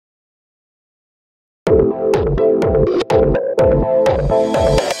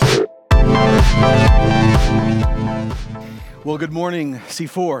Well, good morning,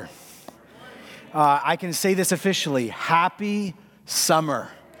 C4. I can say this officially. Happy summer.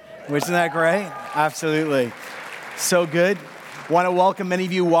 Isn't that great? Absolutely. So good. Want to welcome many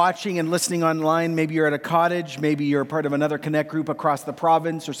of you watching and listening online. Maybe you're at a cottage. Maybe you're part of another Connect group across the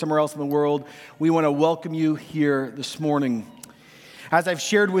province or somewhere else in the world. We want to welcome you here this morning. As I've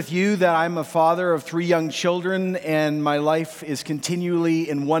shared with you that I'm a father of 3 young children and my life is continually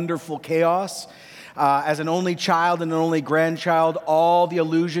in wonderful chaos. As an only child and an only grandchild, all the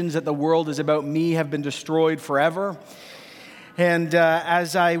illusions that the world is about me have been destroyed forever. And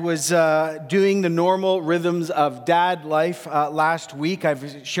as I was doing the normal rhythms of dad life last week,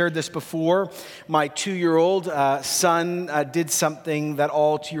 I've shared this before, my 2-year-old son did something that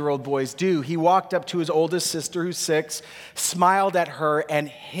all 2-year-old boys do. He walked up to his oldest sister, who's 6, smiled at her, and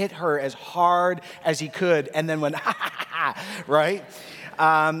hit her as hard as he could, and then went, ha, ha, ha, ha, right?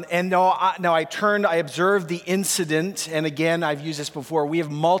 And now I observed the incident, and again, I've used this before. We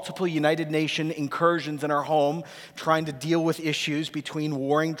have multiple United Nations incursions in our home trying to deal with issues between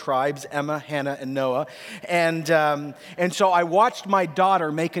warring tribes, Emma, Hannah, and Noah. And so I watched my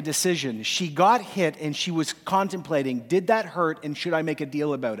daughter make a decision. She got hit, and she was contemplating, did that hurt, and should I make a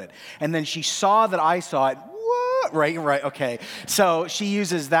deal about it? And then she saw that I saw it. Right, okay. So she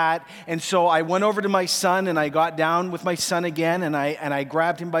uses that, and so I went over to my son, and I got down with my son again, and I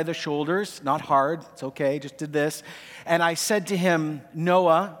grabbed him by the shoulders, not hard, it's okay, just did this, and I said to him,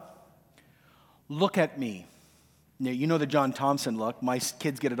 Noah, look at me. Now, you know the John Thompson look, my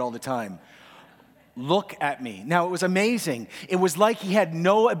kids get it all the time. Look at me. Now, it was amazing. It was like he had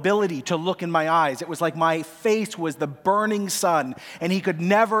no ability to look in my eyes. It was like my face was the burning sun, and he could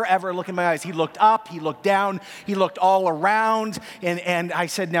never, ever look in my eyes. He looked up, he looked down, he looked all around, and I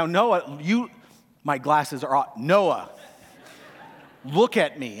said, now, Noah, my glasses are off. Noah, look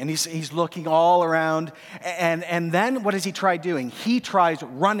at me. And he's looking all around, and then what does he try doing? He tries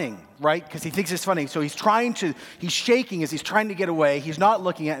running, right? Because he thinks it's funny. So he's shaking as he's trying to get away. He's not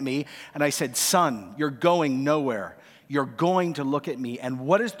looking at me. And I said, son, you're going nowhere. You're going to look at me. And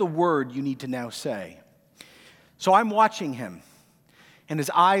what is the word you need to now say? So I'm watching him, and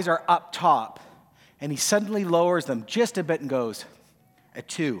his eyes are up top, and he suddenly lowers them just a bit and goes, at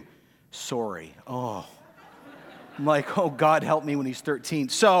 2, sorry. Oh, I'm like, oh, God help me when he's 13.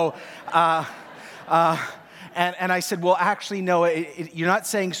 So, and I said, well, actually, no, you're not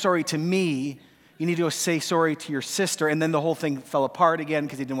saying sorry to me. You need to say sorry to your sister. And then the whole thing fell apart again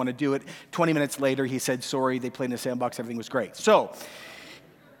because he didn't want to do it. 20 minutes later, he said sorry. They played in the sandbox. Everything was great. So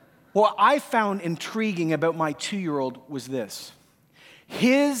what I found intriguing about my 2-year-old was this.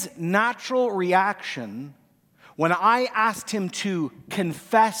 His natural reaction when I asked him to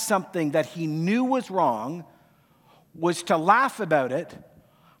confess something that he knew was wrong was to laugh about it,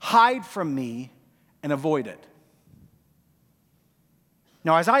 hide from me, and avoid it.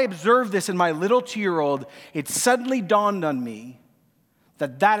 Now, as I observed this in my little 2-year-old, it suddenly dawned on me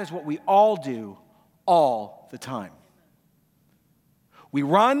that is what we all do all the time. We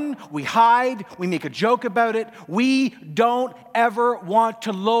run, we hide, we make a joke about it. We don't ever want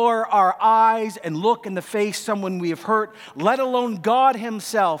to lower our eyes and look in the face someone we have hurt, let alone God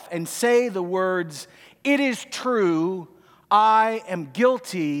himself, and say the words, it is true, I am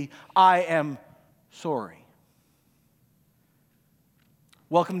guilty, I am sorry.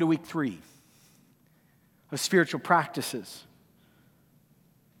 Welcome to week 3 of spiritual practices.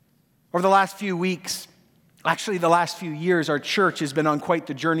 Over the last few weeks, actually the last few years, our church has been on quite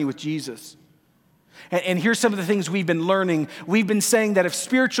the journey with Jesus. And here's some of the things we've been learning. We've been saying that if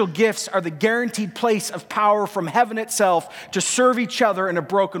spiritual gifts are the guaranteed place of power from heaven itself to serve each other in a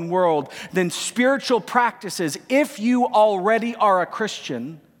broken world, then spiritual practices, if you already are a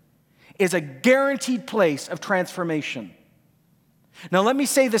Christian, is a guaranteed place of transformation. Now, let me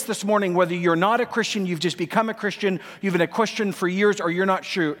say this morning, whether you're not a Christian, you've just become a Christian, you've been a Christian for years, or you're not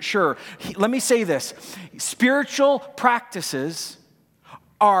sure. Let me say this. Spiritual practices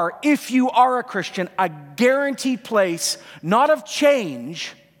are, if you are a Christian, a guaranteed place, not of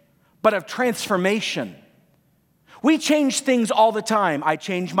change, but of transformation. We change things all the time. I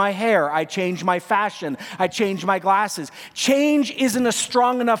change my hair. I change my fashion. I change my glasses. Change isn't a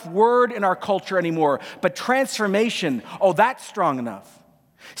strong enough word in our culture anymore, but transformation, oh, that's strong enough.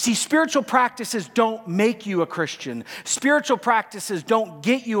 See, spiritual practices don't make you a Christian. Spiritual practices don't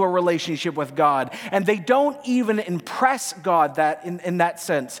get you a relationship with God, and they don't even impress God in that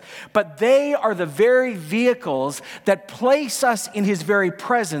sense. But they are the very vehicles that place us in His very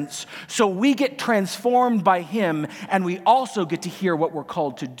presence, so we get transformed by Him, and we also get to hear what we're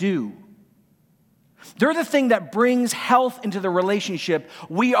called to do. They're the thing that brings health into the relationship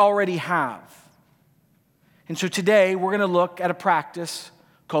we already have. And so today we're going to look at a practice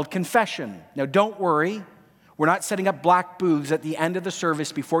called confession. Now don't worry, we're not setting up black booths at the end of the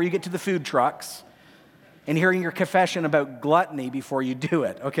service before you get to the food trucks and hearing your confession about gluttony before you do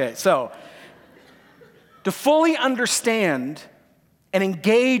it. Okay, so to fully understand and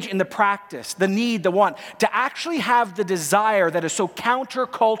engage in the practice, the need, the want, to actually have the desire that is so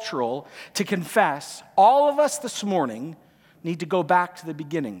countercultural to confess, all of us this morning need to go back to the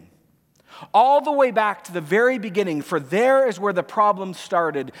beginning. All the way back to the very beginning, for there is where the problem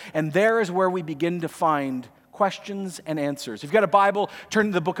started, and there is where we begin to find questions and answers. If you've got a Bible, turn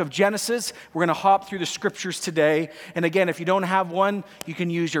to the book of Genesis. We're going to hop through the scriptures today. And again, if you don't have one, you can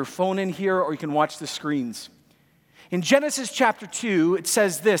use your phone in here or you can watch the screens. In Genesis chapter 2, it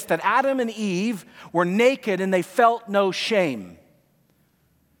says this, that Adam and Eve were naked and they felt no shame.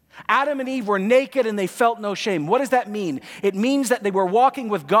 Adam and Eve were naked and they felt no shame. What does that mean? It means that they were walking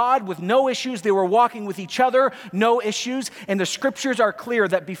with God with no issues. They were walking with each other, no issues. And the scriptures are clear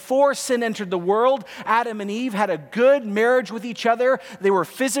that before sin entered the world, Adam and Eve had a good marriage with each other. They were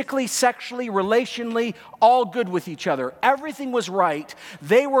physically, sexually, relationally, all good with each other. Everything was right.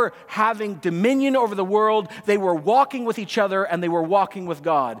 They were having dominion over the world. They were walking with each other and they were walking with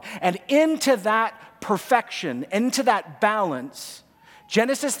God. And into that perfection, into that balance,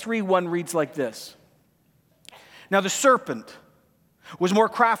 Genesis 3:1 reads like this. Now the serpent was more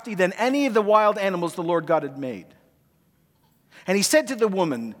crafty than any of the wild animals the Lord God had made. And he said to the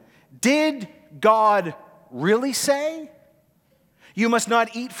woman, "Did God really say, 'You must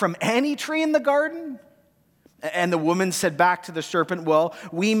not eat from any tree in the garden?' And the woman said back to the serpent, 'Well,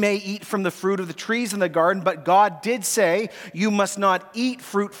 we may eat from the fruit of the trees in the garden, but God did say, you must not eat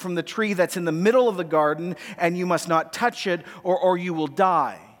fruit from the tree that's in the middle of the garden, and you must not touch it, or you will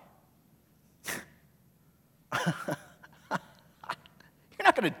die.'" You're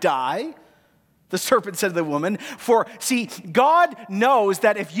not going to die, the serpent said to the woman. For, see, God knows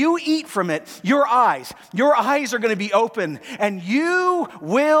that if you eat from it, your eyes are going to be open, and you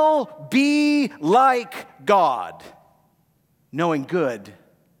will be like God, knowing good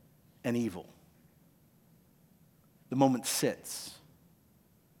and evil. The moment sits.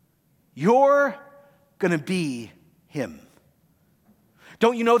 You're going to be him.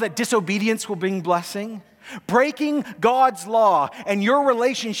 Don't you know that disobedience will bring blessing? Breaking God's law and your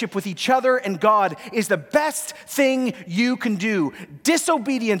relationship with each other and God is the best thing you can do.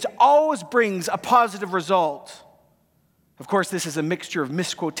 Disobedience always brings a positive result. Of course, this is a mixture of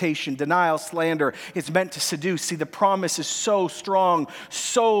misquotation, denial, slander. It's meant to seduce. See, the promise is so strong,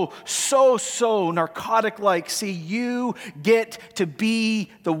 so narcotic-like. See, you get to be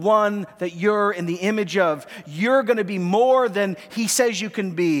the one that you're in the image of. You're going to be more than he says you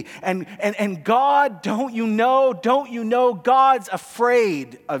can be. And God, don't you know, God's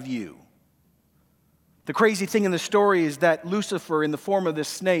afraid of you. The crazy thing in the story is that Lucifer, in the form of this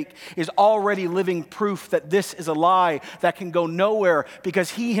snake, is already living proof that this is a lie that can go nowhere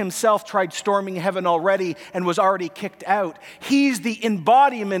because he himself tried storming heaven already and was already kicked out. He's the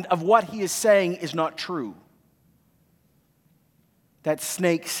embodiment of what he is saying is not true. That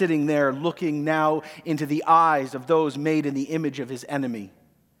snake sitting there looking now into the eyes of those made in the image of his enemy.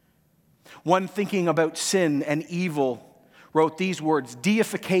 One thinking about sin and evil wrote these words,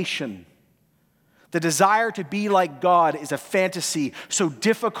 "Deification. The desire to be like God is a fantasy so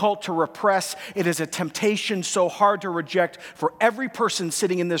difficult to repress. It is a temptation so hard to reject for every person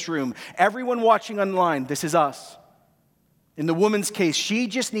sitting in this room. Everyone watching online, this is us. In the woman's case, she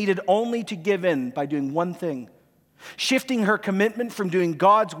just needed only to give in by doing one thing, shifting her commitment from doing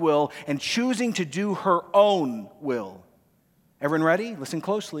God's will and choosing to do her own will." Everyone ready? Listen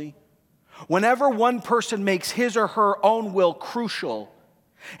closely. Whenever one person makes his or her own will crucial,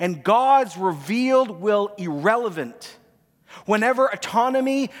 and God's revealed will irrelevant, whenever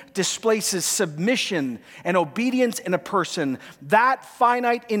autonomy displaces submission and obedience in a person, that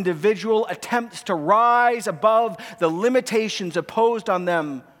finite individual attempts to rise above the limitations imposed on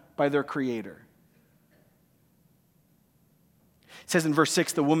them by their Creator. It says in verse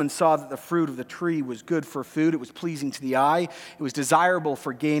 6, the woman saw that the fruit of the tree was good for food. It was pleasing to the eye. It was desirable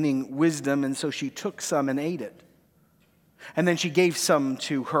for gaining wisdom, and so she took some and ate it. And then she gave some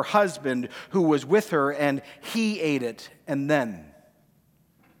to her husband who was with her, and he ate it. And then,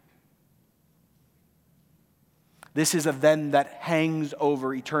 this is a then that hangs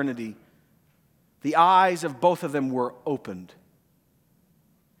over eternity. The eyes of both of them were opened.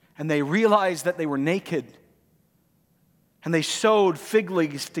 And they realized that they were naked. And they sewed fig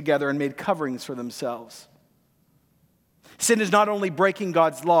leaves together and made coverings for themselves. Sin is not only breaking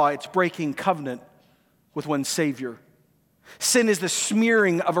God's law, it's breaking covenant. with one's Savior. Sin is the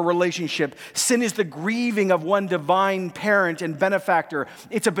smearing of a relationship. Sin is the grieving of one divine parent and benefactor.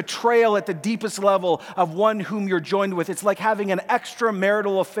 It's a betrayal at the deepest level of one whom you're joined with. It's like having an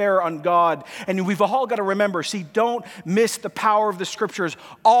extramarital affair on God. And we've all got to remember, don't miss the power of the Scriptures.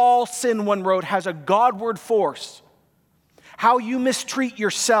 All sin, one wrote, has a Godward force. How you mistreat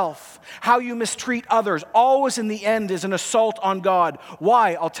yourself, how you mistreat others, always in the end is an assault on God.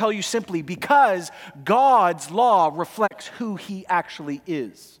 Why? I'll tell you simply, because God's law reflects who He actually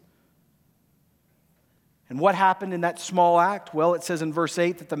is. And what happened in that small act? Well, it says in verse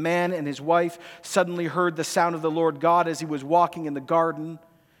 8 that the man and his wife suddenly heard the sound of the Lord God as He was walking in the garden in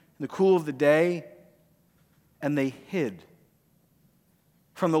the cool of the day, and they hid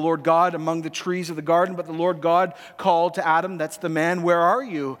from the Lord God among the trees of the garden. But the Lord God called to Adam, that's the man, "Where are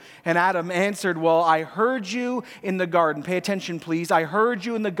you?" And Adam answered, "Well, I heard you in the garden." Pay attention, please. I heard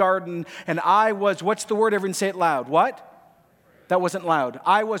you in the garden, and I was, what's the word? Everyone say it loud. What? That wasn't loud.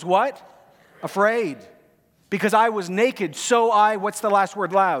 I was what? Afraid. Because I was naked, so I, what's the last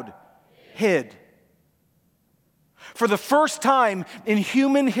word loud? Hid. For the first time in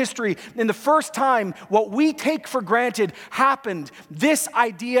human history, in the first time what we take for granted happened, this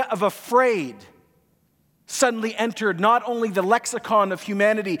idea of afraid suddenly entered not only the lexicon of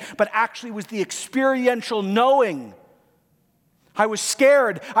humanity, but actually was the experiential knowing. I was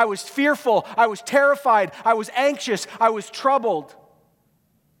scared, I was fearful, I was terrified, I was anxious, I was troubled.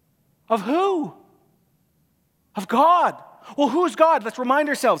 Of who? Of God. Well, who is God? Let's remind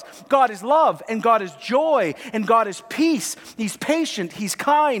ourselves. God is love, and God is joy, and God is peace. He's patient, He's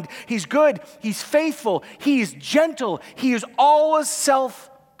kind, He's good, He's faithful, He is gentle, He is always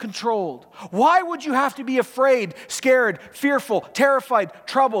self-controlled. Why would you have to be afraid, scared, fearful, terrified,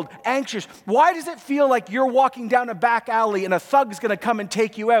 troubled, anxious? Why does it feel like you're walking down a back alley and a thug's going to come and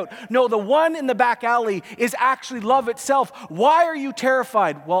take you out? No, the one in the back alley is actually love itself. Why are you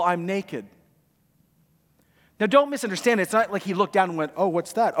terrified? Well, I'm naked. Now, don't misunderstand. It's not like he looked down and went, "Oh,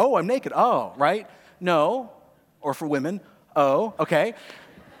 what's that? Oh, I'm naked. Oh," right? No. Or for women, "Oh," okay.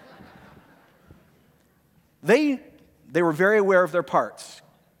 They were very aware of their parts.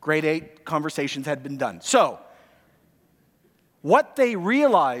 Grade 8 conversations had been done. So, what they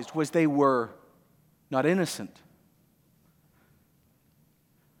realized was they were not innocent.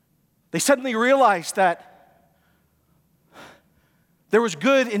 They suddenly realized that there was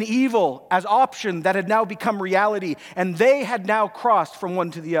good and evil as option that had now become reality, and they had now crossed from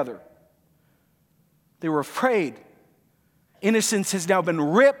one to the other. They were afraid. Innocence has now been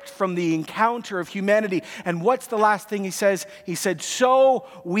ripped from the encounter of humanity. And what's the last thing he says? He said, "So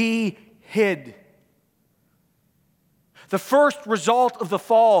we hid." The first result of the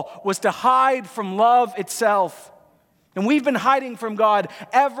fall was to hide from love itself. And we've been hiding from God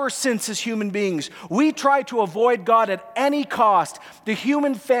ever since as human beings. We try to avoid God at any cost. The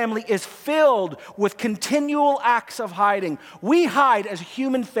human family is filled with continual acts of hiding. We hide as a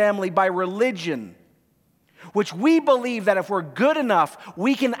human family by religion, which we believe that if we're good enough,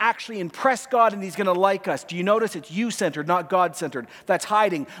 we can actually impress God and He's going to like us. Do you notice it's you-centered, not God-centered? That's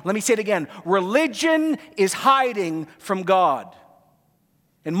hiding. Let me say it again. Religion is hiding from God.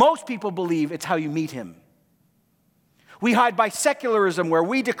 And most people believe it's how you meet Him. We hide by secularism, where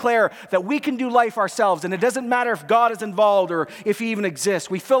we declare that we can do life ourselves, and it doesn't matter if God is involved or if He even exists.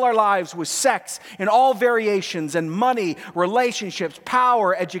 We fill our lives with sex in all variations, and money, relationships,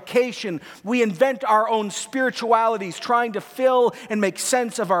 power, education. We invent our own spiritualities, trying to fill and make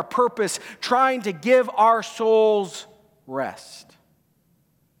sense of our purpose, trying to give our souls rest.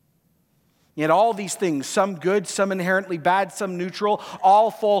 Yet all these things, some good, some inherently bad, some neutral, all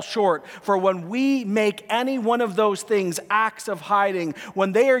fall short. For when we make any one of those things acts of hiding,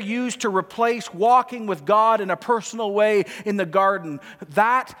 when they are used to replace walking with God in a personal way in the garden,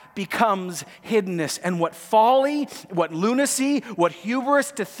 that becomes hiddenness. And what folly, what lunacy, what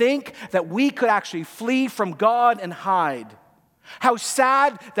hubris to think that we could actually flee from God and hide. How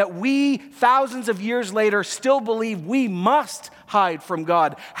sad that we, thousands of years later, still believe we must hide from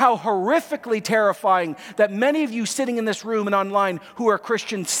God. How horrifically terrifying that many of you sitting in this room and online who are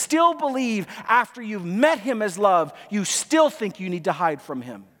Christians still believe after you've met Him as love, you still think you need to hide from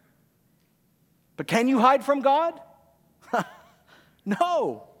Him. But can you hide from God?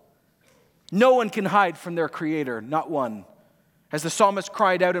 No. No one can hide from their Creator, not one. As the psalmist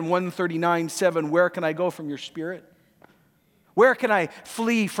cried out in 139:7, "Where can I go from your spirit? Where can I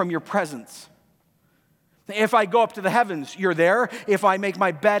flee from your presence? If I go up to the heavens, you're there. If I make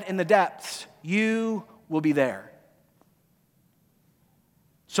my bed in the depths, you will be there."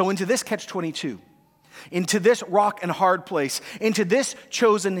 So into this catch-22, into this rock and hard place, into this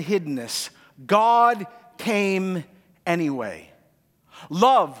chosen hiddenness, God came anyway.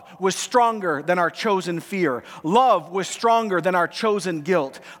 Love was stronger than our chosen fear. Love was stronger than our chosen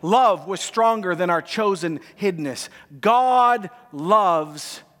guilt. Love was stronger than our chosen hiddenness. God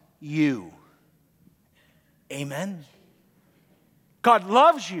loves you. Amen. God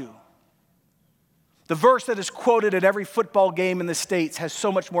loves you. The verse that is quoted at every football game in the States has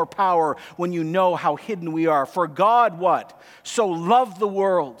so much more power when you know how hidden we are. For God, what? So loved the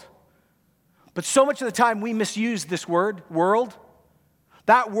world. But so much of the time we misuse this word, world.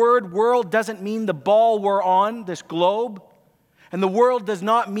 That word, world, doesn't mean the ball we're on, this globe. And the world does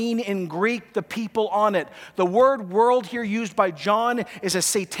not mean in Greek the people on it. The word world here used by John is a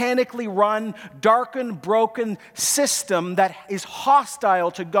satanically run, darkened, broken system that is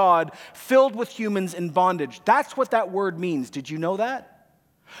hostile to God, filled with humans in bondage. That's what that word means. Did you know that?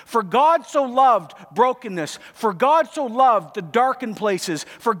 For God so loved brokenness. For God so loved the darkened places.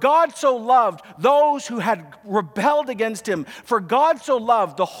 For God so loved those who had rebelled against him. For God so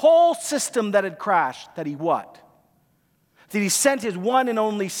loved the whole system that had crashed, that he what? That he sent his one and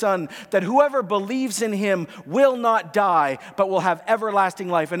only Son, that whoever believes in him will not die, but will have everlasting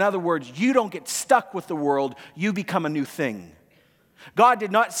life. In other words, you don't get stuck with the world, you become a new thing. God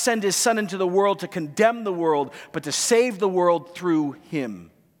did not send his Son into the world to condemn the world, but to save the world through him.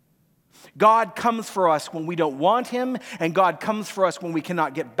 God comes for us when we don't want him, and God comes for us when we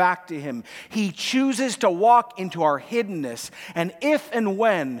cannot get back to him. He chooses to walk into our hiddenness, and if and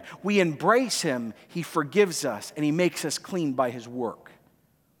when we embrace him, he forgives us, and he makes us clean by his work.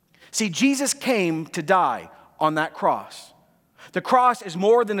 See, Jesus came to die on that cross. The cross is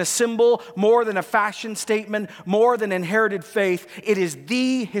more than a symbol, more than a fashion statement, more than inherited faith. It is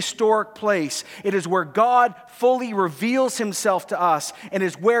the historic place. It is where God fully reveals himself to us, and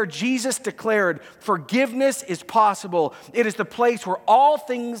is where Jesus declared forgiveness is possible. It is the place where all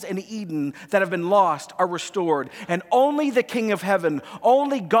things in Eden that have been lost are restored, and only the King of Heaven,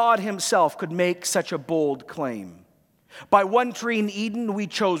 only God himself could make such a bold claim. By one tree in Eden, we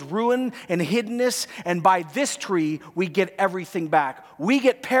chose ruin and hiddenness, and by this tree, we get everything back. We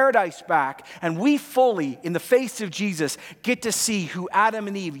get paradise back, and we fully, in the face of Jesus, get to see who Adam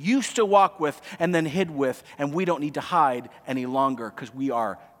and Eve used to walk with and then hid with, and we don't need to hide any longer because we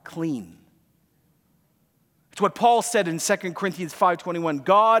are clean. It's what Paul said in 2 Corinthians 5:21.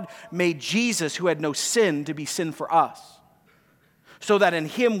 God made Jesus, who had no sin, to be sin for us, so that in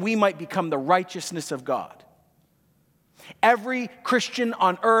him we might become the righteousness of God. Every Christian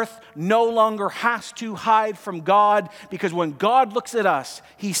on earth no longer has to hide from God, because when God looks at us,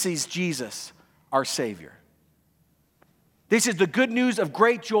 he sees Jesus, our Savior. This is the good news of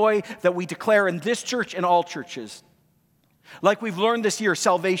great joy that we declare in this church and all churches. Like we've learned this year,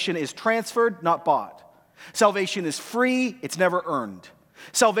 salvation is transferred, not bought. Salvation is free, it's never earned.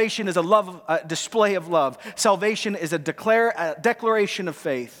 Salvation is a display of love. Salvation is a declaration of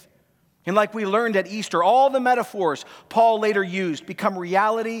faith. And like we learned at Easter, all the metaphors Paul later used become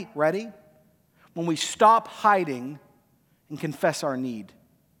reality, ready? When we stop hiding and confess our need.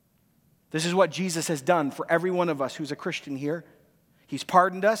 This is what Jesus has done for every one of us who's a Christian here. He's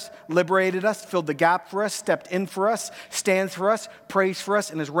pardoned us, liberated us, filled the gap for us, stepped in for us, stands for us, prays for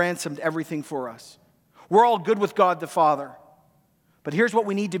us, and has ransomed everything for us. We're all good with God the Father. But here's what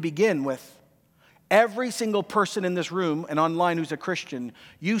we need to begin with. Every single person in this room and online who's a Christian,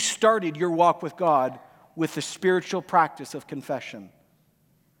 you started your walk with God with the spiritual practice of confession.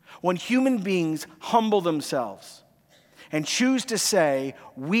 When human beings humble themselves and choose to say,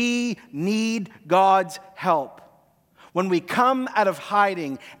 we need God's help, when we come out of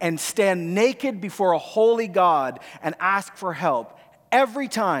hiding and stand naked before a holy God and ask for help, every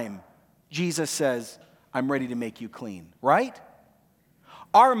time Jesus says, I'm ready to make you clean, right?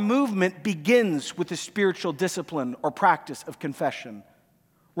 Our movement begins with the spiritual discipline or practice of confession.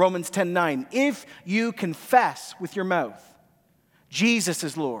 Romans 10:9, if you confess with your mouth Jesus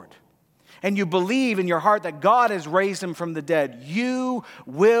is Lord, and you believe in your heart that God has raised him from the dead, you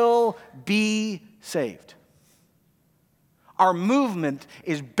will be saved. Our movement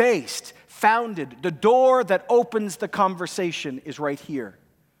is founded, the door that opens the conversation is right here.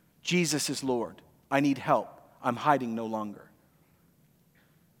 Jesus is Lord. I need help. I'm hiding no longer.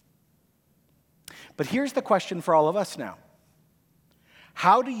 But here's the question for all of us now.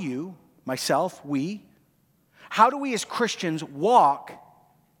 How do you, myself, how do we as Christians walk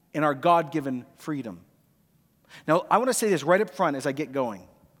in our God-given freedom? Now, I want to say this right up front as I get going.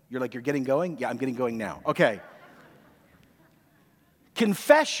 You're like, you're getting going? Yeah, I'm getting going now. Okay.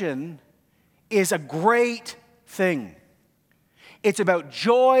 Confession is a great thing. It's about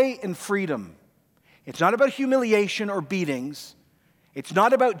joy and freedom. It's not about humiliation or beatings. It's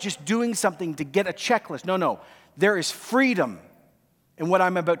not about just doing something to get a checklist. No. There is freedom in what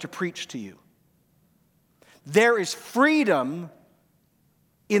I'm about to preach to you. There is freedom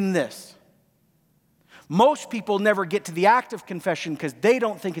in this. Most people never get to the act of confession because they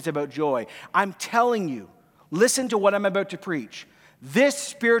don't think it's about joy. I'm telling you, listen to what I'm about to preach. This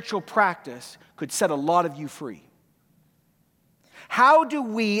spiritual practice could set a lot of you free. How do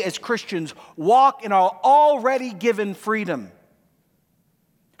we as Christians walk in our already given freedom?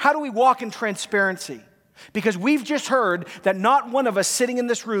 How do we walk in transparency? Because we've just heard that not one of us sitting in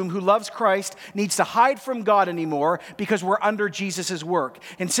this room who loves Christ needs to hide from God anymore because we're under Jesus' work.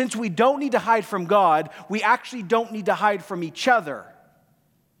 And since we don't need to hide from God, we actually don't need to hide from each other.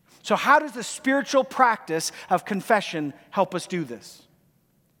 So how does the spiritual practice of confession help us do this?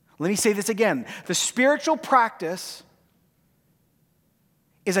 Let me say this again. The spiritual practice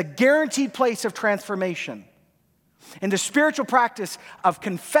is a guaranteed place of transformation. And the spiritual practice of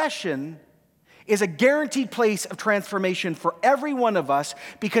confession is a guaranteed place of transformation for every one of us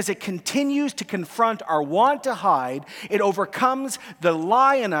because it continues to confront our want to hide. It overcomes the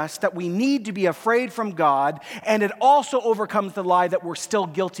lie in us that we need to be afraid from God, and it also overcomes the lie that we're still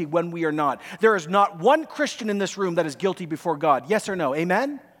guilty when we are not. There is not one Christian in this room that is guilty before God. Yes or no?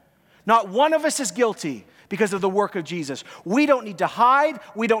 Amen? Not one of us is guilty because of the work of Jesus. We don't need to hide,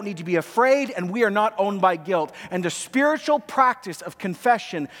 we don't need to be afraid, and we are not owned by guilt. And the spiritual practice of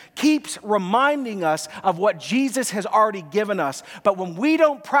confession keeps reminding us of what Jesus has already given us. But when we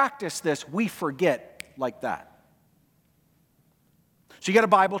don't practice this, we forget like that. So you got a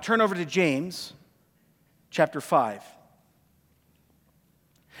Bible, turn over to James chapter 5.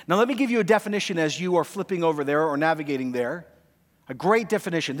 Now let me give you a definition as you are flipping over there or navigating there. A great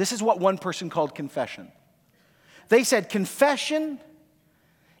definition. This is what one person called confession. They said confession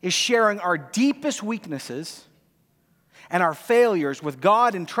is sharing our deepest weaknesses and our failures with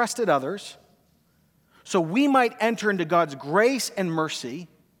God and trusted others so we might enter into God's grace and mercy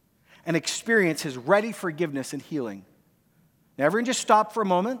and experience His ready forgiveness and healing. Now everyone just stop for a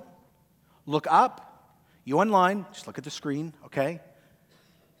moment, look up, you online, just look at the screen, okay?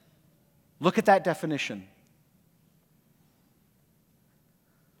 Look at that definition.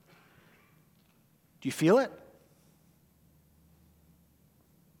 Do you feel it?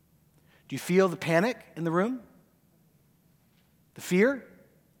 Do you feel the panic in the room? The fear?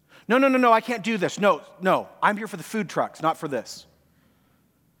 No, I can't do this. No, I'm here for the food trucks, not for this.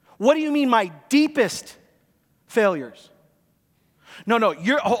 What do you mean my deepest failures? No,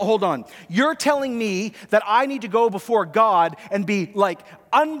 hold on. You're telling me that I need to go before God and be like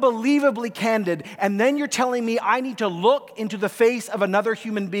unbelievably candid, and then you're telling me I need to look into the face of another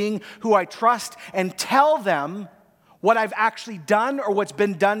human being who I trust and tell them what I've actually done or what's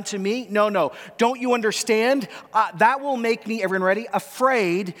been done to me? No. Don't you understand? That will make me, everyone ready,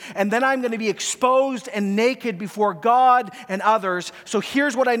 afraid, and then I'm going to be exposed and naked before God and others. So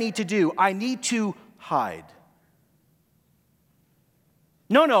here's what I need to do. I need to hide.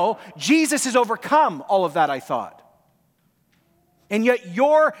 No, Jesus has overcome all of that, I thought. And yet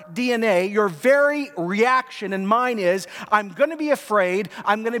your DNA, your very reaction and mine is, I'm going to be afraid,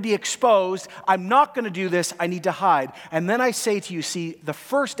 I'm going to be exposed, I'm not going to do this, I need to hide. And then I say to you, see, the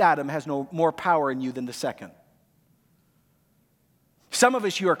first Adam has no more power in you than the second. Some of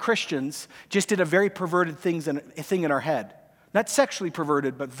us, you are Christians, just did a very perverted thing in our head. Not sexually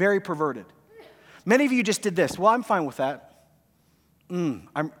perverted, but very perverted. Many of you just did this. Well, I'm fine with that.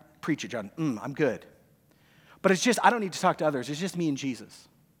 Preach it, John. I'm good. But it's just, I don't need to talk to others. It's just me and Jesus.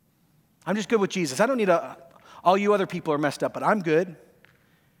 I'm just good with Jesus. I don't need all you other people are messed up, but I'm good.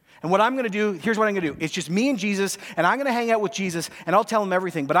 And what I'm going to do, here's what I'm going to do. It's just me and Jesus, and I'm going to hang out with Jesus, and I'll tell him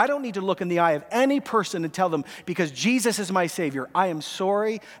everything. But I don't need to look in the eye of any person and tell them, because Jesus is my Savior. I am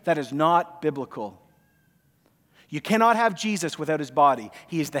sorry, that is not biblical. You cannot have Jesus without his body.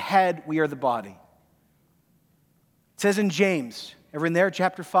 He is the head, we are the body. It says in James, everyone there,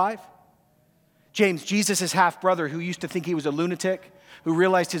 chapter 5? James, Jesus' half-brother, who used to think he was a lunatic, who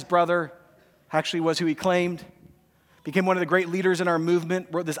realized his brother actually was who he claimed, became one of the great leaders in our movement,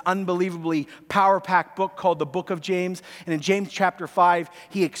 wrote this unbelievably power-packed book called the Book of James. And in James chapter 5,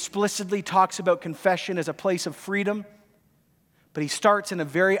 he explicitly talks about confession as a place of freedom. But he starts in a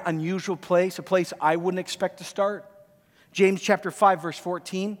very unusual place, a place I wouldn't expect to start. James chapter 5, verse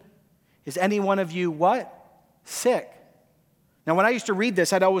 14. Is any one of you what? Sick. Now, when I used to read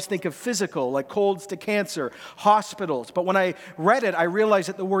this, I'd always think of physical, like colds to cancer, hospitals. But when I read it, I realized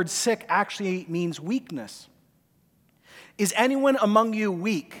that the word sick actually means weakness. Is anyone among you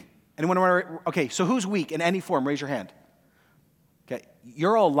weak? Okay, so who's weak in any form? Raise your hand. Okay,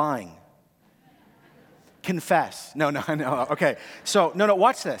 you're all lying. confess. No. Okay. So, no,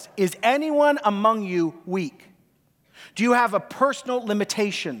 watch this. Is anyone among you weak? Do you have a personal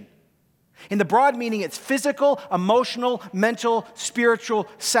limitation? In the broad meaning, it's physical, emotional, mental, spiritual,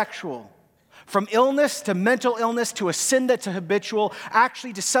 sexual. From illness to mental illness to a sin that's a habitual,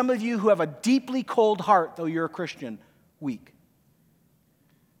 actually to some of you who have a deeply cold heart, though you're a Christian, weak.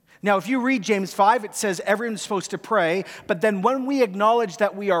 Now, if you read James 5, it says everyone's supposed to pray, but then when we acknowledge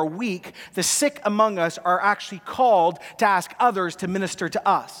that we are weak, the sick among us are actually called to ask others to minister to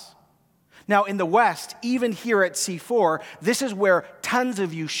us. Now, in the West, even here at C4, this is where tons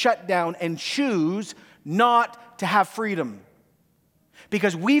of you shut down and choose not to have freedom.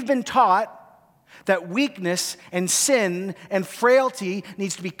 Because we've been taught that weakness and sin and frailty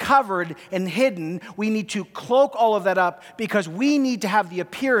needs to be covered and hidden. We need to cloak all of that up because we need to have the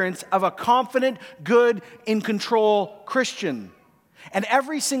appearance of a confident, good, in control Christian. And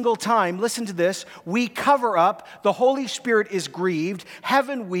every single time, listen to this, we cover up, the Holy Spirit is grieved,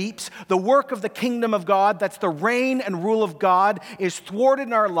 heaven weeps, the work of the kingdom of God, that's the reign and rule of God, is thwarted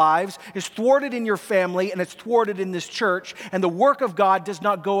in our lives, is thwarted in your family, and it's thwarted in this church, and the work of God does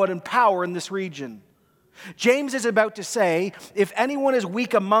not go out in power in this region. James is about to say, if anyone is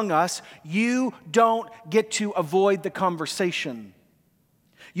weak among us, you don't get to avoid the conversation.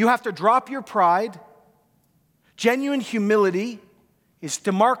 You have to drop your pride. Genuine humility is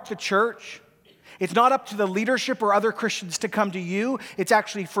to mark the church. It's not up to the leadership or other Christians to come to you. It's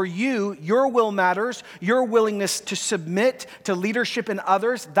actually for you. Your will matters. Your willingness to submit to leadership in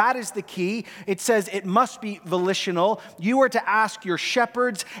others, that is the key. It says it must be volitional. You are to ask your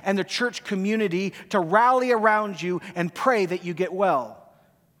shepherds and the church community to rally around you and pray that you get well.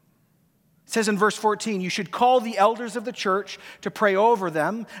 It says in verse 14, you should call the elders of the church to pray over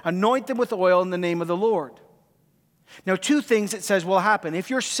them, anoint them with oil in the name of the Lord. Now, two things it says will happen. If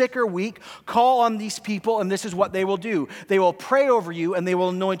you're sick or weak, call on these people, and this is what they will do. They will pray over you, and they will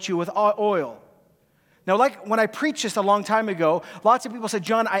anoint you with oil. Now, like when I preached this a long time ago, lots of people said,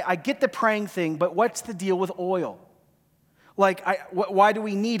 John, I get the praying thing, but what's the deal with oil? Like, why do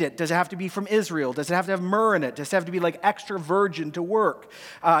we need it? Does it have to be from Israel? Does it have to have myrrh in it? Does it have to be like extra virgin to work?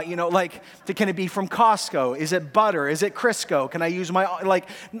 Can it be from Costco? Is it butter? Is it Crisco? Can I use my,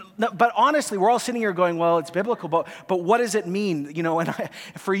 but honestly, we're all sitting here going, well, it's biblical, but what does it mean?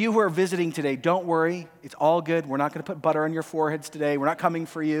 For you who are visiting today, don't worry. It's all good. We're not going to put butter on your foreheads today. We're not coming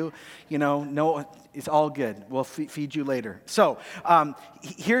for you. No, it's all good. We'll feed you later. So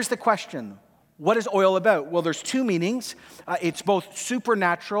here's the question. What is oil about? Well, there's two meanings. It's both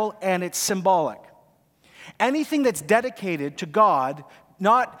supernatural and it's symbolic. Anything that's dedicated to God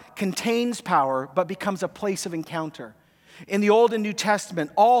not contains power, but becomes a place of encounter. In the Old and New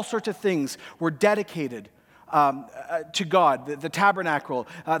Testament, all sorts of things were dedicated to God. The tabernacle,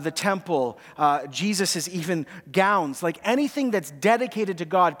 the temple, Jesus' even gowns. Like anything that's dedicated to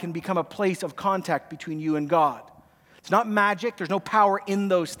God can become a place of contact between you and God. It's not magic. There's no power in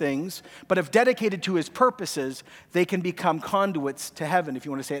those things. But if dedicated to his purposes, they can become conduits to heaven, if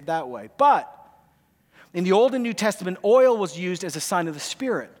you want to say it that way. But in the Old and New Testament, oil was used as a sign of the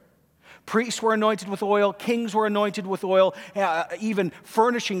Spirit. Priests were anointed with oil. Kings were anointed with oil. Even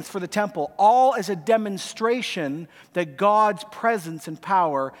furnishings for the temple. All as a demonstration that God's presence and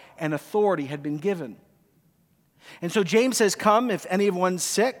power and authority had been given. And so James says, come if anyone's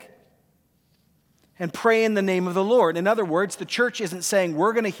sick, and pray in the name of the Lord. In other words, the church isn't saying,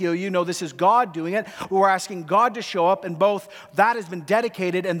 we're going to heal you. No, this is God doing it. We're asking God to show up, and both that has been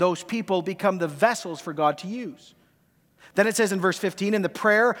dedicated, and those people become the vessels for God to use. Then it says in verse 15, and the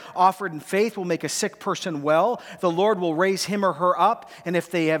prayer offered in faith will make a sick person well. The Lord will raise him or her up, and if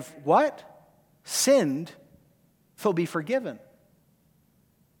they have, what? Sinned, they'll be forgiven.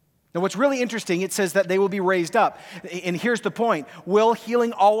 Now, what's really interesting, it says that they will be raised up. And here's the point. Will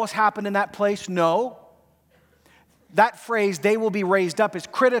healing always happen in that place? No. That phrase, they will be raised up, is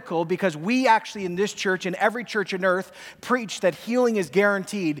critical because we actually in this church, in every church on earth, preach that healing is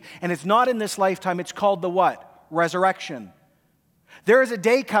guaranteed. And it's not in this lifetime. It's called the what? Resurrection. There is a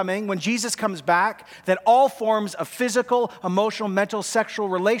day coming when Jesus comes back that all forms of physical, emotional, mental, sexual,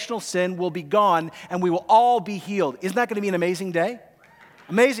 relational sin will be gone and we will all be healed. Isn't that going to be an amazing day?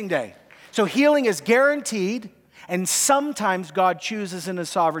 Amazing day. So healing is guaranteed, and sometimes God chooses in his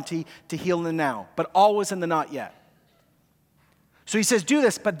sovereignty to heal in the now, but always in the not yet. So he says, do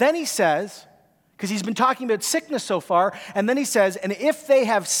this, but then he says, because he's been talking about sickness so far, and then he says, and if they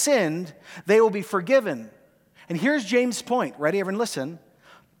have sinned, they will be forgiven. And here's James' point. Ready, everyone, listen.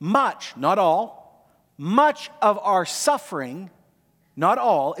 Much, not all, much of our suffering, not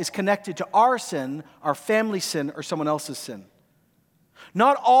all, is connected to our sin, our family sin, or someone else's sin.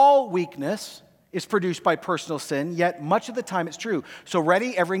 Not all weakness is produced by personal sin, yet much of the time it's true. So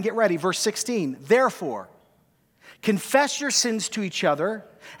ready? Everyone get ready. Verse 16. Therefore, confess your sins to each other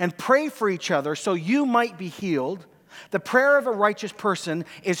and pray for each other so you might be healed. The prayer of a righteous person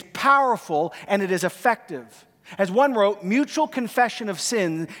is powerful and it is effective. As one wrote, mutual confession of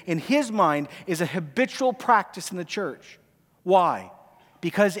sin in his mind is a habitual practice in the church. Why?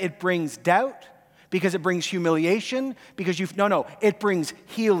 Because it brings doubt, because it brings humiliation, because it brings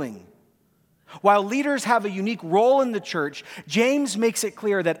healing. While leaders have a unique role in the church, James makes it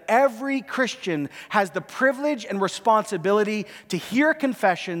clear that every Christian has the privilege and responsibility to hear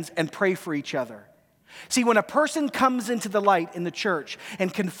confessions and pray for each other. See, when a person comes into the light in the church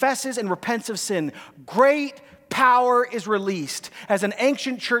and confesses and repents of sin, great power is released. As an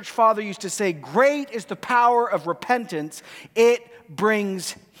ancient church father used to say, great is the power of repentance. It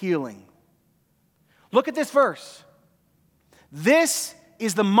brings healing. Look at this verse. This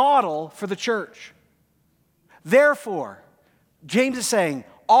is the model for the church. Therefore, James is saying,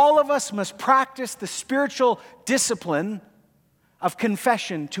 all of us must practice the spiritual discipline of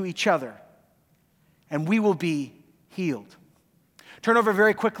confession to each other, and we will be healed. Turn over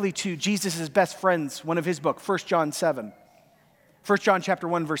very quickly to Jesus' best friends, one of his books, 1 John 7. 1 John chapter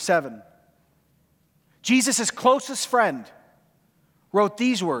 1, verse 7. Jesus' closest friend wrote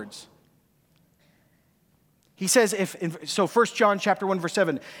these words. He says, 1 John chapter 1, verse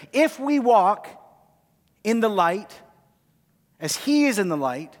 7, if we walk in the light as he is in the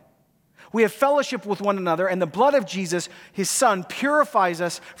light, we have fellowship with one another, and the blood of Jesus, his son, purifies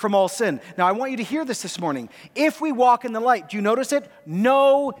us from all sin. Now, I want you to hear this morning. If we walk in the light, do you notice it?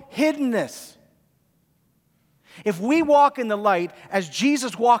 No hiddenness. If we walk in the light as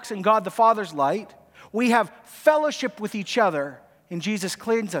Jesus walks in God the Father's light, we have fellowship with each other, and Jesus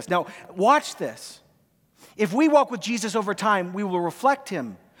cleans us. Now, watch this. If we walk with Jesus over time, we will reflect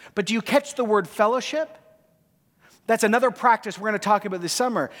him. But do you catch the word fellowship? That's another practice we're going to talk about this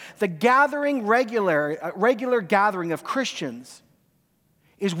summer. The regular gathering of Christians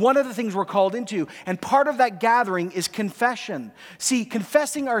is one of the things we're called into. And part of that gathering is confession. See,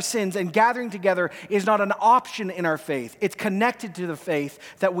 confessing our sins and gathering together is not an option in our faith. It's connected to the faith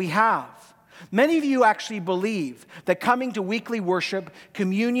that we have. Many of you actually believe that coming to weekly worship,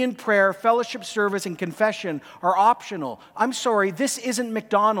 communion, prayer, fellowship service, and confession are optional. I'm sorry, this isn't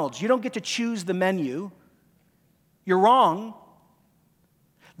McDonald's. You don't get to choose the menu. You're wrong.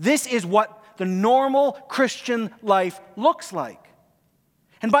 This is what the normal Christian life looks like.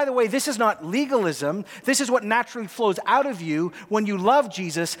 And by the way, this is not legalism. This is what naturally flows out of you when you love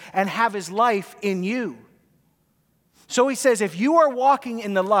Jesus and have his life in you. So he says, if you are walking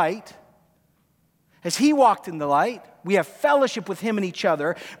in the light, as he walked in the light, we have fellowship with him and each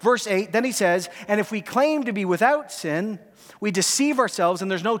other. Verse 8, then he says, and if we claim to be without sin, we deceive ourselves and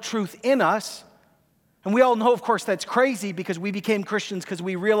there's no truth in us. And we all know, of course, that's crazy because we became Christians because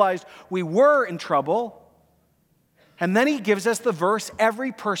we realized we were in trouble. And then he gives us the verse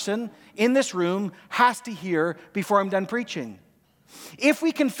every person in this room has to hear before I'm done preaching. If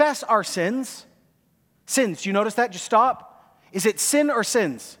we confess our sins, do you notice that? Just stop. Is it sin or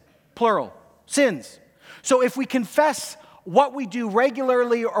sins? Plural. Sins. So if we confess what we do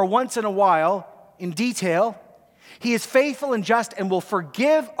regularly or once in a while in detail, he is faithful and just and will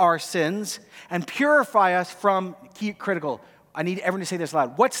forgive our sins and purify us from, critical, I need everyone to say this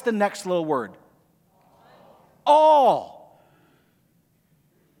loud. What's the next little word? All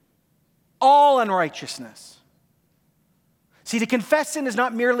unrighteousness. See, to confess sin is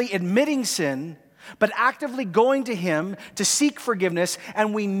not merely admitting sin, but actively going to him to seek forgiveness.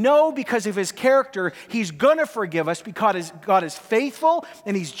 And we know because of his character, he's going to forgive us because God is faithful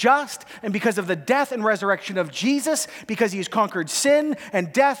and he's just. And because of the death and resurrection of Jesus, because he has conquered sin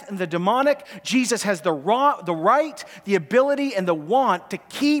and death and the demonic, Jesus has the right, the ability, and the want to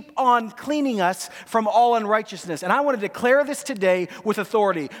keep on cleaning us from all unrighteousness. And I want to declare this today with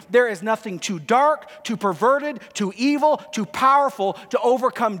authority. There is nothing too dark, too perverted, too evil, too powerful to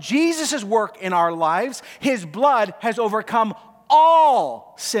overcome Jesus' work in our lives. His blood has overcome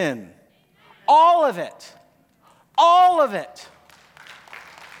all sin. All of it. All of it.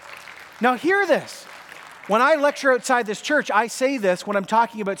 Now hear this. When I lecture outside this church, I say this when I'm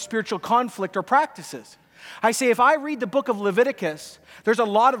talking about spiritual conflict or practices. I say if I read the book of Leviticus, there's a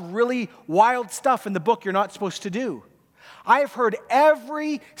lot of really wild stuff in the book you're not supposed to do. I have heard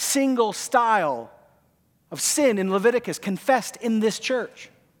every single style of sin in Leviticus confessed in this church.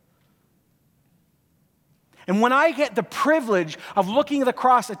 And when I get the privilege of looking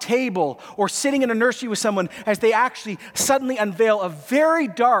across a table or sitting in a nursery with someone as they actually suddenly unveil a very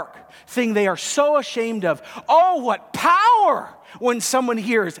dark thing they are so ashamed of, oh, what power when someone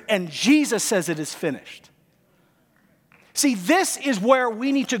hears, and Jesus says it is finished. See, this is where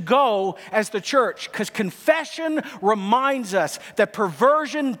we need to go as the church, because confession reminds us that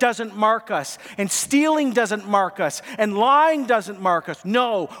perversion doesn't mark us, and stealing doesn't mark us, and lying doesn't mark us.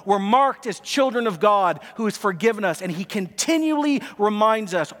 No, we're marked as children of God who has forgiven us, and he continually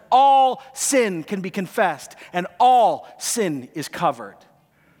reminds us all sin can be confessed, and all sin is covered.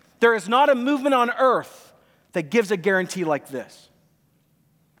 There is not a movement on earth that gives a guarantee like this.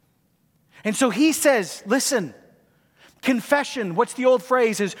 And so he says, listen, confession, what's the old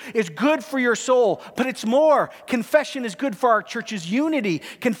phrase, is good for your soul, but it's more. Confession is good for our church's unity.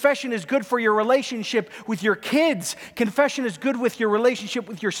 Confession is good for your relationship with your kids. Confession is good with your relationship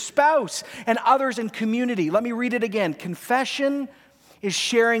with your spouse and others in community. Let me read it again. Confession is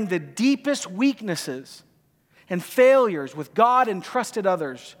sharing the deepest weaknesses and failures with God and trusted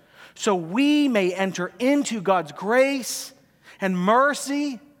others, so we may enter into God's grace and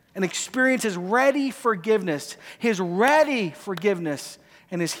mercy and experience his ready forgiveness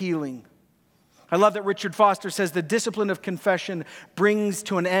and his healing. I love that Richard Foster says the discipline of confession brings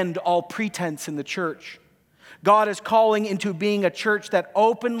to an end all pretense in the church. God is calling into being a church that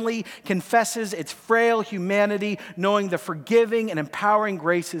openly confesses its frail humanity, knowing the forgiving and empowering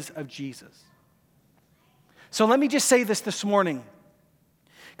graces of Jesus. So let me just say this morning,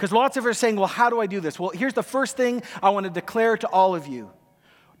 because lots of us are saying, well, how do I do this? Well, here's the first thing I want to declare to all of you.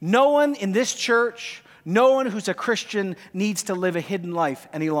 No one in this church, no one who's a Christian needs to live a hidden life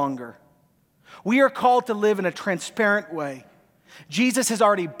any longer. We are called to live in a transparent way. Jesus has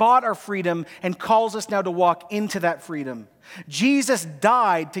already bought our freedom and calls us now to walk into that freedom. Jesus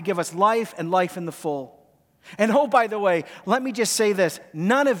died to give us life and life in the full. And oh, by the way, let me just say this.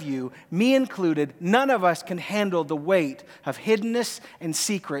 None of you, me included, none of us can handle the weight of hiddenness and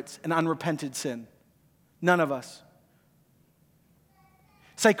secrets and unrepented sin. None of us.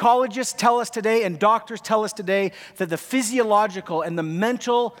 Psychologists tell us today and doctors tell us today that the physiological and the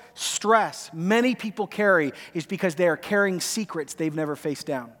mental stress many people carry is because they are carrying secrets they've never faced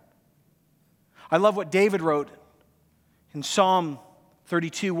down. I love what David wrote in Psalm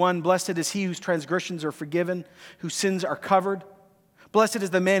 32:1. Blessed is he whose transgressions are forgiven, whose sins are covered. Blessed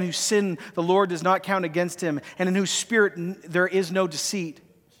is the man whose sin the Lord does not count against him, and in whose spirit there is no deceit.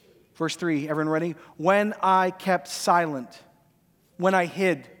 Verse 3, everyone ready? When I kept silent, when I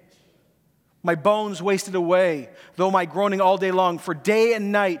hid, my bones wasted away, though my groaning all day long. For day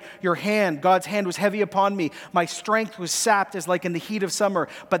and night your hand, God's hand, was heavy upon me. My strength was sapped as like in the heat of summer.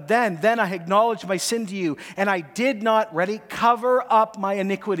 But then I acknowledged my sin to you, and I did not, ready, cover up my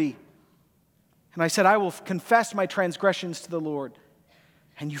iniquity. And I said, I will confess my transgressions to the Lord.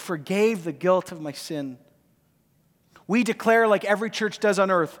 And you forgave the guilt of my sin. We declare, like every church does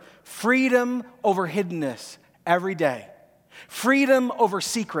on earth, freedom over hiddenness every day. Freedom over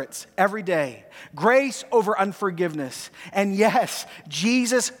secrets every day. Grace over unforgiveness. And yes,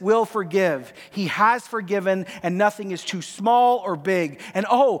 Jesus will forgive. He has forgiven, and nothing is too small or big. And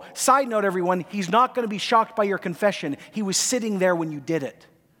oh, side note everyone, he's not going to be shocked by your confession. He was sitting there when you did it.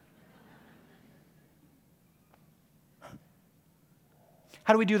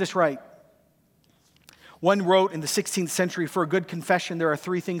 How do we do this right? One wrote in the 16th century, for a good confession, there are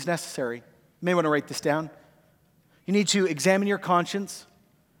 3 things necessary. You may want to write this down. You need to examine your conscience,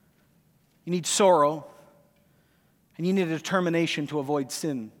 you need sorrow, and you need a determination to avoid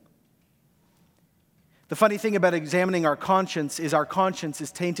sin. The funny thing about examining our conscience is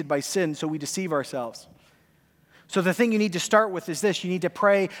tainted by sin, so we deceive ourselves. So the thing you need to start with is this. You need to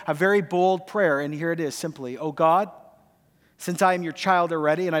pray a very bold prayer, and here it is simply. Oh God, since I am your child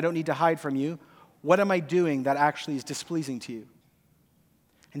already and I don't need to hide from you, what am I doing that actually is displeasing to you?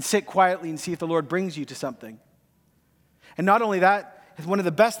 And sit quietly and see if the Lord brings you to something. And not only that, one of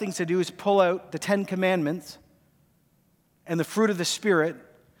the best things to do is pull out the 10 Commandments and the fruit of the Spirit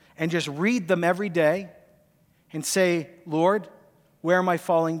and just read them every day and say, Lord, where am I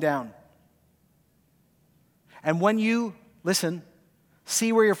falling down? And when you, listen,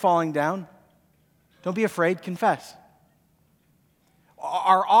 see where you're falling down, don't be afraid, confess.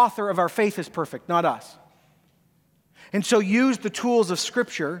 Our author of our faith is perfect, not us. And so use the tools of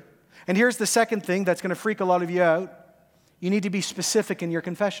Scripture. And here's the second thing that's going to freak a lot of you out. You need to be specific in your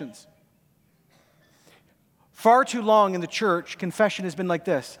confessions. Far too long in the church, confession has been like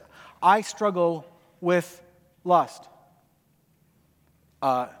this. I struggle with lust.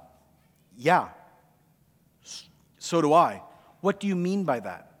 Yeah. So do I. What do you mean by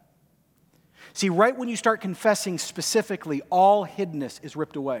that? See, right when you start confessing specifically, all hiddenness is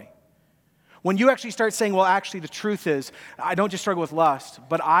ripped away. When you actually start saying, well, actually, the truth is, I don't just struggle with lust,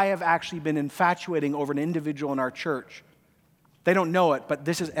 but I have actually been infatuating over an individual in our church. They don't know it, but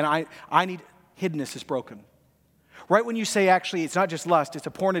I need, hiddenness is broken. Right when you say, actually, it's not just lust, it's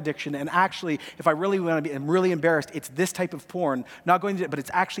a porn addiction, and actually, if I really want to be, I'm really embarrassed, it's this type of porn, not going to, but it's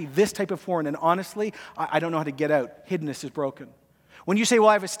actually this type of porn, and honestly, I don't know how to get out. Hiddenness is broken. When you say, well,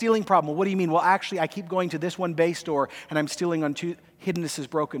 I have a stealing problem, well, what do you mean? Well, actually, I keep going to this one Bay store, and I'm stealing on two. Hiddenness is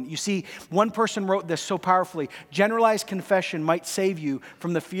broken. You see, one person wrote this so powerfully: generalized confession might save you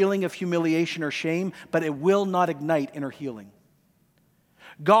from the feeling of humiliation or shame, but it will not ignite inner healing.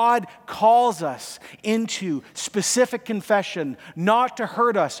 God calls us into specific confession, not to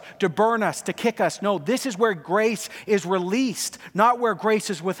hurt us, to burn us, to kick us. No, this is where grace is released, not where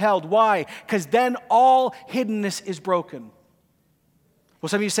grace is withheld. Why? Because then all hiddenness is broken. Well,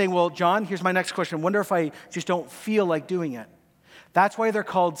 some of you are saying, well, John, here's my next question. I wonder if I just don't feel like doing it. That's why they're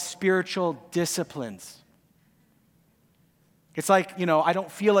called spiritual disciplines. It's like, I don't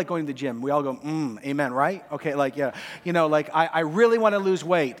feel like going to the gym. We all go, amen, right? Okay, yeah. I really want to lose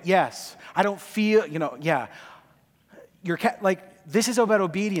weight. Yes. I don't feel, yeah. This is about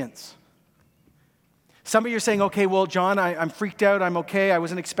obedience. Some of you are saying, okay, well, John, I'm freaked out. I'm okay. I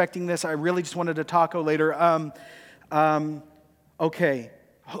wasn't expecting this. I really just wanted a taco later. Okay.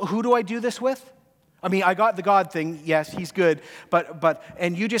 Who do I do this with? I mean, I got the God thing. Yes, he's good.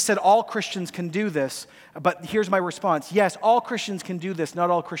 And you just said all Christians can do this. But here's my response. Yes, all Christians can do this. Not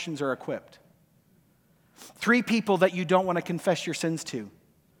all Christians are equipped. 3 people that you don't want to confess your sins to.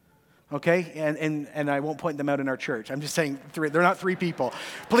 Okay? And I won't point them out in our church. I'm just saying 3. They're not 3 people.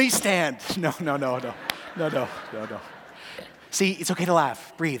 Please stand. No. See, it's okay to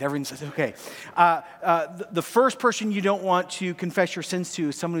laugh. Breathe. Everyone says, okay. The first person you don't want to confess your sins to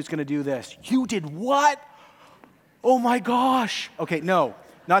is someone who's going to do this. You did what? Oh my gosh. Okay, no,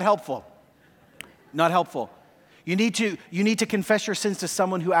 not helpful. Not helpful. You need to confess your sins to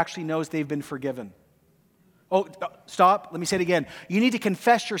someone who actually knows they've been forgiven. Oh, stop. Let me say it again. You need to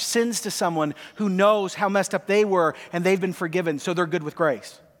confess your sins to someone who knows how messed up they were and they've been forgiven, so they're good with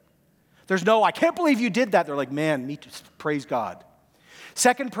grace. There's no, I can't believe you did that. They're like, man, me too. Praise God.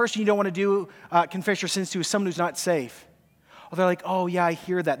 Second person you don't want to confess your sins to is someone who's not safe. Oh, they're like, oh yeah, I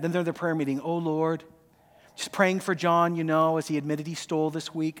hear that. Then they're at the prayer meeting. Oh Lord, just praying for John, as he admitted he stole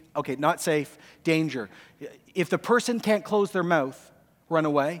this week. Okay, not safe, danger. If the person can't close their mouth, run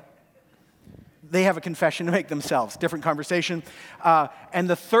away. They have a confession to make themselves. Different conversation. And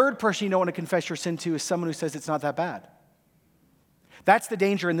the third person you don't want to confess your sin to is someone who says it's not that bad. That's the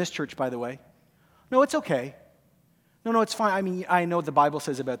danger in this church, by the way. No, it's okay. No, it's fine. I mean, I know what the Bible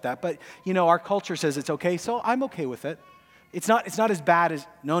says about that, but, our culture says it's okay, so I'm okay with it. It's not as bad as,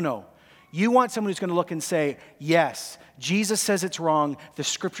 no. You want someone who's going to look and say, yes, Jesus says it's wrong, the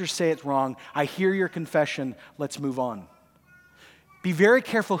scriptures say it's wrong, I hear your confession, let's move on. Be very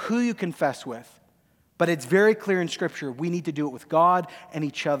careful who you confess with, but it's very clear in Scripture, we need to do it with God and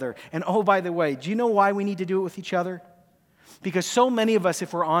each other. And oh, by the way, do you know why we need to do it with each other? Because so many of us,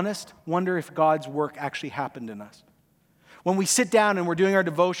 if we're honest, wonder if God's work actually happened in us. When we sit down and we're doing our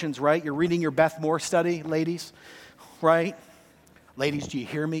devotions, right? You're reading your Beth Moore study, ladies, right? Ladies, do you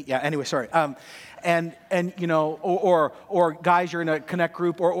hear me? Yeah, anyway, sorry. Or guys, you're in a connect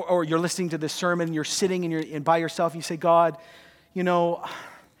group, or you're listening to this sermon, and you're sitting and by yourself, and you say, God,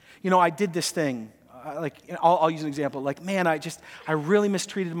 I did this thing. I'll use an example. Like, man, I really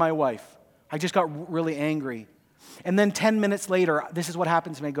mistreated my wife. I just got really angry. And then 10 minutes later, this is what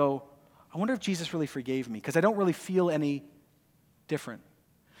happens to me. I go, I wonder if Jesus really forgave me, because I don't really feel any different.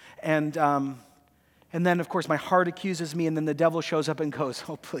 And then, of course, my heart accuses me, and then the devil shows up and goes,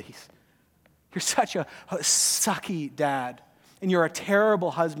 oh, please. You're such a sucky dad, and you're a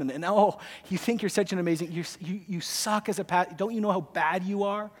terrible husband, and you think you're such an amazing, you suck as a don't you know how bad you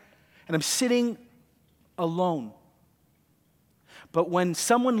are? And I'm sitting alone. But when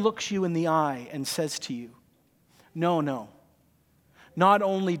someone looks you in the eye and says to you, no. Not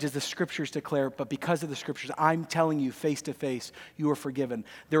only does the Scriptures declare, but because of the Scriptures, I'm telling you face to face, you are forgiven.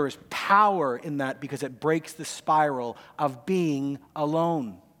 There is power in that because it breaks the spiral of being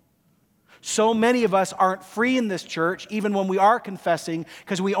alone. So many of us aren't free in this church, even when we are confessing,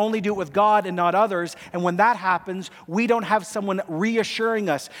 because we only do it with God and not others. And when that happens, we don't have someone reassuring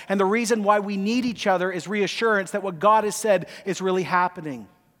us. And the reason why we need each other is reassurance that what God has said is really happening.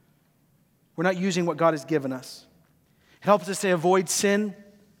 We're not using what God has given us. It helps us to avoid sin.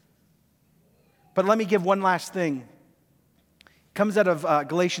 But let me give one last thing. It comes out of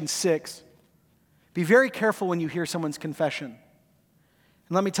Galatians 6. Be very careful when you hear someone's confession.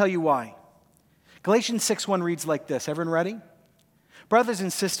 And let me tell you why. Galatians 6:1 reads like this. Everyone ready? Brothers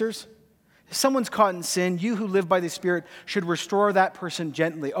and sisters, if someone's caught in sin, you who live by the Spirit should restore that person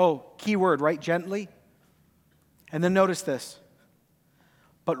gently. Oh, key word, right? Gently. And then notice this.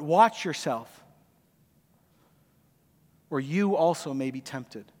 But watch yourself, or you also may be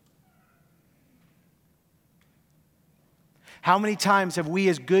tempted. How many times have we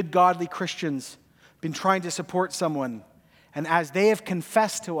as good, godly Christians been trying to support someone, and as they have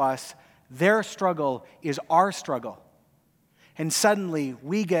confessed to us, their struggle is our struggle. And suddenly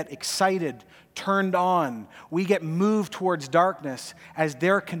we get excited, turned on, we get moved towards darkness as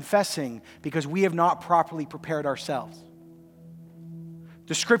they're confessing because we have not properly prepared ourselves.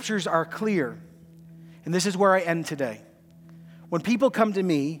 The scriptures are clear, and this is where I end today. When people come to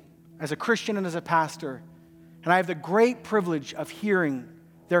me as a Christian and as a pastor, and I have the great privilege of hearing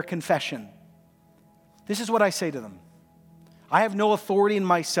their confession, this is what I say to them. I have no authority in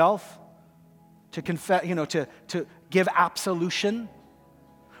myself to confess, to give absolution,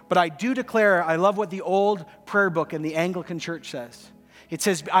 but I do declare, I love what the old prayer book in the Anglican Church says. It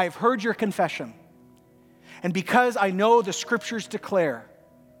says, I've heard your confession, and because I know the scriptures declare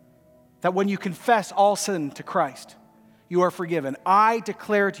that when you confess all sin to Christ, you are forgiven. I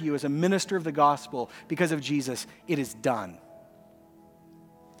declare to you as a minister of the gospel, because of Jesus, it is done.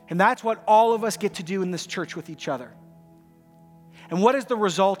 And that's what all of us get to do in this church with each other. And what is the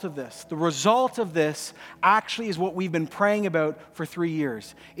result of this? The result of this actually is what we've been praying about for 3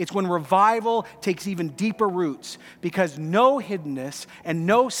 years. It's when revival takes even deeper roots, because no hiddenness and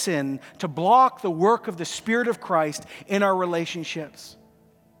no sin to block the work of the Spirit of Christ in our relationships.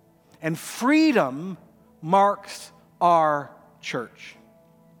 And freedom marks our church.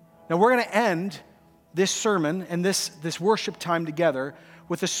 Now we're going to end this sermon and this worship time together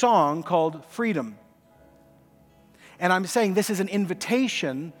with a song called Freedom. And I'm saying this is an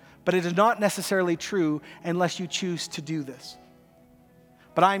invitation, but it is not necessarily true unless you choose to do this.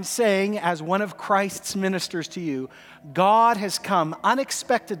 But I'm saying, as one of Christ's ministers to you, God has come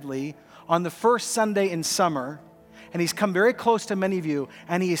unexpectedly on the first Sunday in summer, and he's come very close to many of you,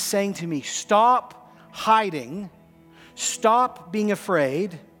 and he is saying to me, stop hiding, stop being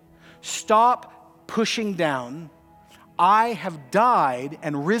afraid, stop pushing down. I have died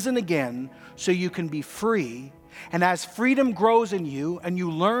and risen again so you can be free. And as freedom grows in you and you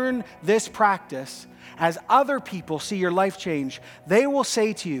learn this practice, as other people see your life change, they will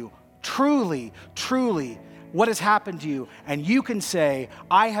say to you, truly, truly, what has happened to you? And you can say,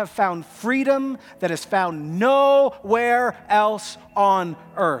 I have found freedom that is found nowhere else on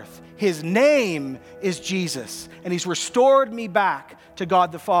earth. His name is Jesus, and he's restored me back to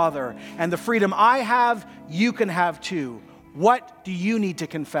God the Father. And the freedom I have, you can have too. What do you need to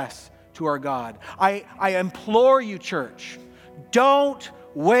confess to our God? I implore you, church, don't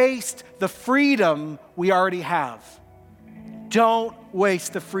waste the freedom we already have. Don't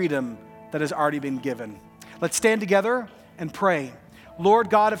waste the freedom that has already been given. Let's stand together and pray. Lord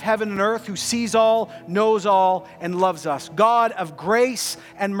God of heaven and earth, who sees all, knows all, and loves us. God of grace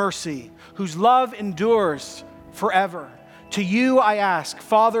and mercy, whose love endures forever. To you I ask,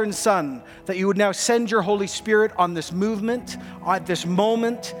 Father and Son, that you would now send your Holy Spirit on this movement, at this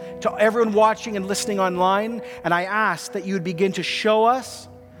moment, to everyone watching and listening online. And I ask that you would begin to show us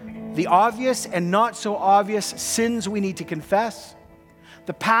the obvious and not so obvious sins we need to confess,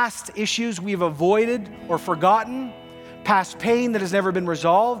 the past issues we've avoided or forgotten, past pain that has never been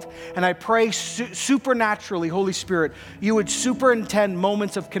resolved. And I pray supernaturally, Holy Spirit, you would superintend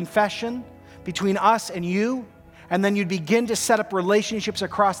moments of confession between us and you, and then you'd begin to set up relationships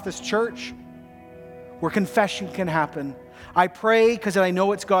across this church where confession can happen. I pray, because I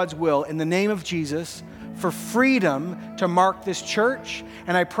know it's God's will, in the name of Jesus, for freedom to mark this church.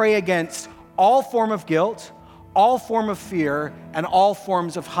 And I pray against all form of guilt, all form of fear, and all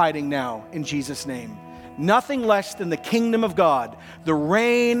forms of hiding now, in Jesus' name. Nothing less than the kingdom of God, the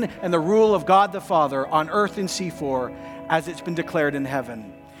reign and the rule of God the Father on earth in C4, as it's been declared in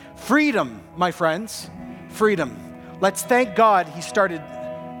heaven. Freedom, my friends, freedom. Let's thank God he started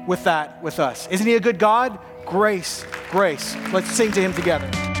with that with us. Isn't he a good God? Grace, grace. Let's sing to him together.